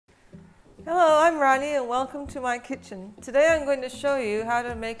Hello, I'm Rani and welcome to my kitchen. Today I'm going to show you how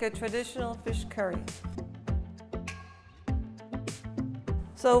to make a traditional fish curry.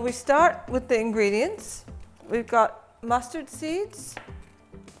 So we start with the ingredients. We've got mustard seeds,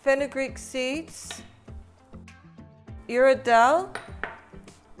 fenugreek seeds, uradal,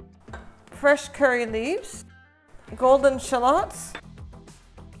 fresh curry leaves, golden shallots,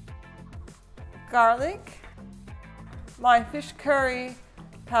 garlic, my fish curry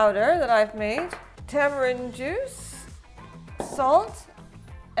powder that I've made, tamarind juice, salt,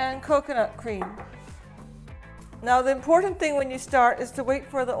 and coconut cream. Now the important thing when you start is to wait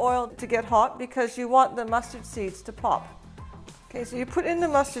for the oil to get hot because you want the mustard seeds to pop. Okay, so you put in the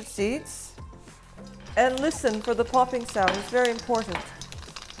mustard seeds and listen for the popping sound. It's very important.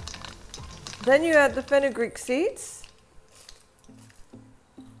 Then you add the fenugreek seeds.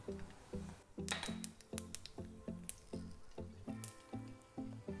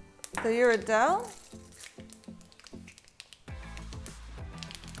 The uradal,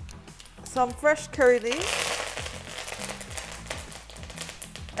 some fresh curry leaves,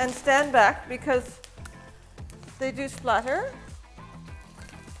 and stand back because they do splatter,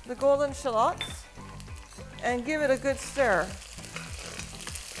 the golden shallots, and give it a good stir.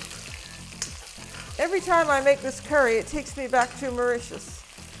 Every time I make this curry, it takes me back to Mauritius.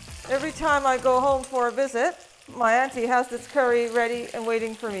 Every time I go home for a visit, my auntie has this curry ready and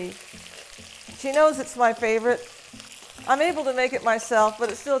waiting for me. She knows it's my favorite. I'm able to make it myself,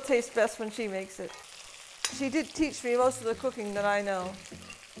 but it still tastes best when she makes it. She did teach me most of the cooking that I know.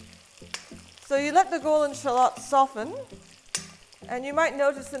 So you let the golden shallots soften, and you might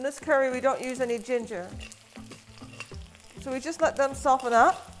notice in this curry we don't use any ginger. So we just let them soften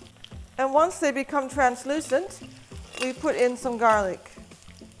up, and once they become translucent, we put in some garlic.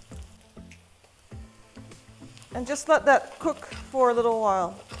 And just let that cook for a little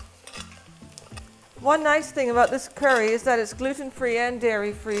while. One nice thing about this curry is that it's gluten-free and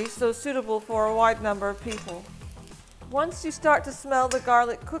dairy-free, so suitable for a wide number of people. Once you start to smell the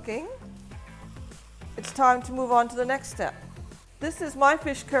garlic cooking, it's time to move on to the next step. This is my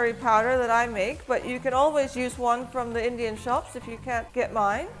fish curry powder that I make, but you can always use one from the Indian shops if you can't get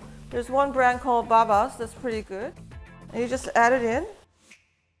mine. There's one brand called Baba's that's pretty good. And you just add it in.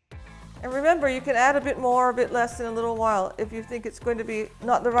 And remember, you can add a bit more or a bit less in a little while if you think it's going to be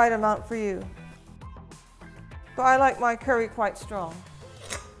not the right amount for you. But I like my curry quite strong.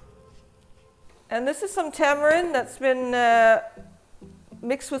 And this is some tamarind that's been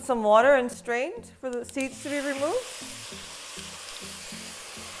mixed with some water and strained for the seeds to be removed.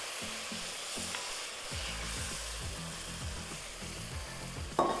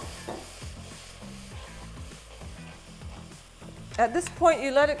 At this point,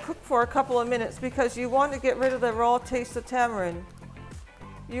 you let it cook for a couple of minutes because you want to get rid of the raw taste of tamarind.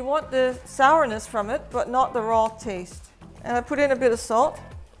 You want the sourness from it, but not the raw taste. And I put in a bit of salt.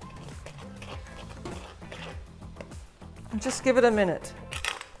 And just give it a minute.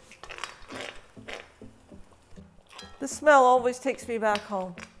 The smell always takes me back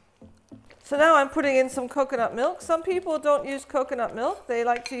home. So now I'm putting in some coconut milk. Some people don't use coconut milk. They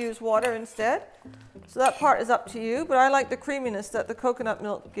like to use water instead. So that part is up to you, but I like the creaminess that the coconut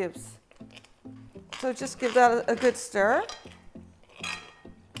milk gives. So just give that a good stir.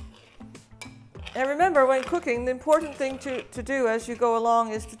 And remember, when cooking, the important thing to do as you go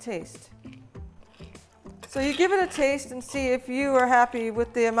along is to taste. So you give it a taste and see if you are happy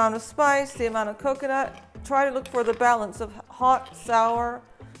with the amount of spice, the amount of coconut. Try to look for the balance of hot, sour,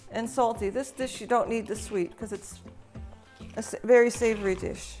 and salty. This dish you don't need the sweet because it's a very savory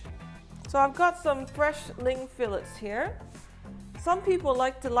dish. So I've got some fresh ling fillets here. Some people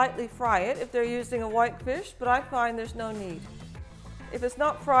like to lightly fry it if they're using a white fish, but I find there's no need. If it's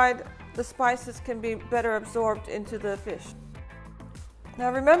not fried, the spices can be better absorbed into the fish.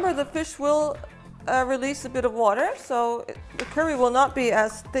 Now remember, the fish will release a bit of water, so the curry will not be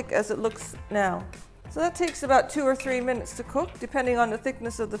as thick as it looks now. So that takes about 2 or 3 minutes to cook, depending on the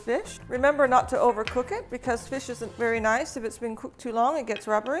thickness of the fish. Remember not to overcook it, because fish isn't very nice. If it's been cooked too long, it gets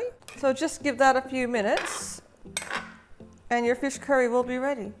rubbery. So just give that a few minutes, and your fish curry will be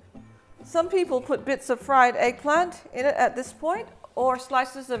ready. Some people put bits of fried eggplant in it at this point, or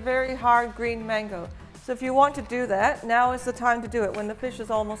slices of very hard green mango. So if you want to do that, now is the time to do it, when the fish is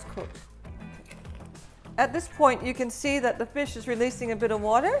almost cooked. At this point, you can see that the fish is releasing a bit of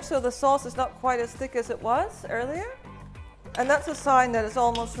water, so the sauce is not quite as thick as it was earlier. And that's a sign that it's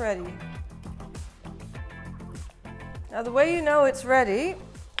almost ready. Now the way you know it's ready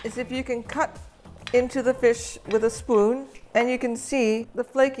is if you can cut into the fish with a spoon and you can see the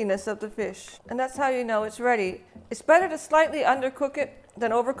flakiness of the fish. And that's how you know it's ready. It's better to slightly undercook it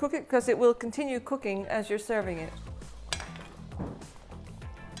than overcook it, because it will continue cooking as you're serving it.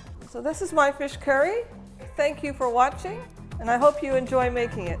 So this is my fish curry. Thank you for watching, and I hope you enjoy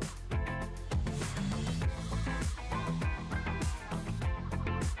making it.